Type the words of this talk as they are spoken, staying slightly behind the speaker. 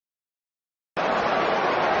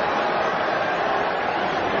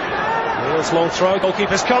Hill's long throw,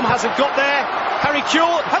 goalkeeper's come, hasn't got there. Harry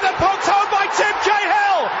Kewell, and then poked home by Tim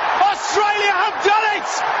Cahill. Australia have done it!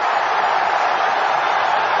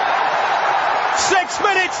 6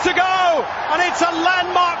 minutes to go, and it's a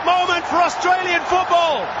landmark moment for Australian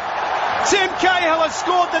football. Tim Cahill has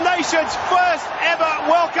scored the nation's first ever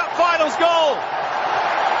World Cup Finals goal.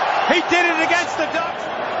 He did it against the Dutch.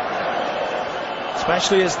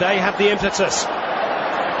 Especially as they have the impetus.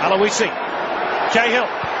 Aloisi, Cahill,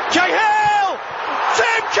 Cahill!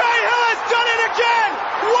 Tim Cahill has done it again!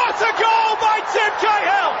 What a goal by Tim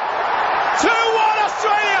Cahill! 2-1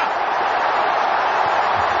 Australia!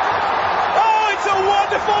 Oh, it's a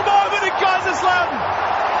wonderful moment in Kaiserslautern!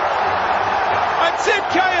 And Tim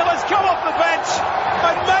Cahill has come off the bench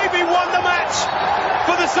and maybe won the match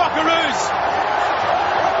for the Socceroos.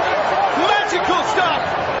 Magical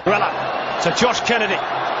stuff! Rella to Josh Kennedy.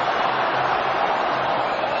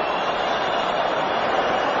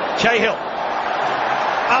 Cahill.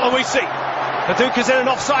 Aloisi. Paducah's in an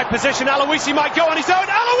offside position. Aloisi might go on his own.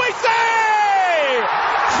 Aloisi!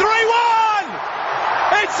 3-1!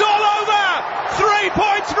 It's all over! 3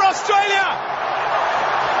 points for Australia!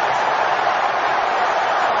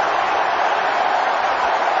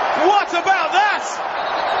 What about that?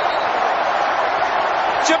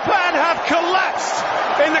 Japan have collapsed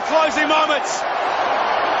in the closing moments.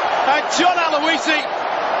 And John Aloisi,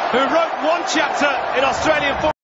 who wrote one chapter in Australian football,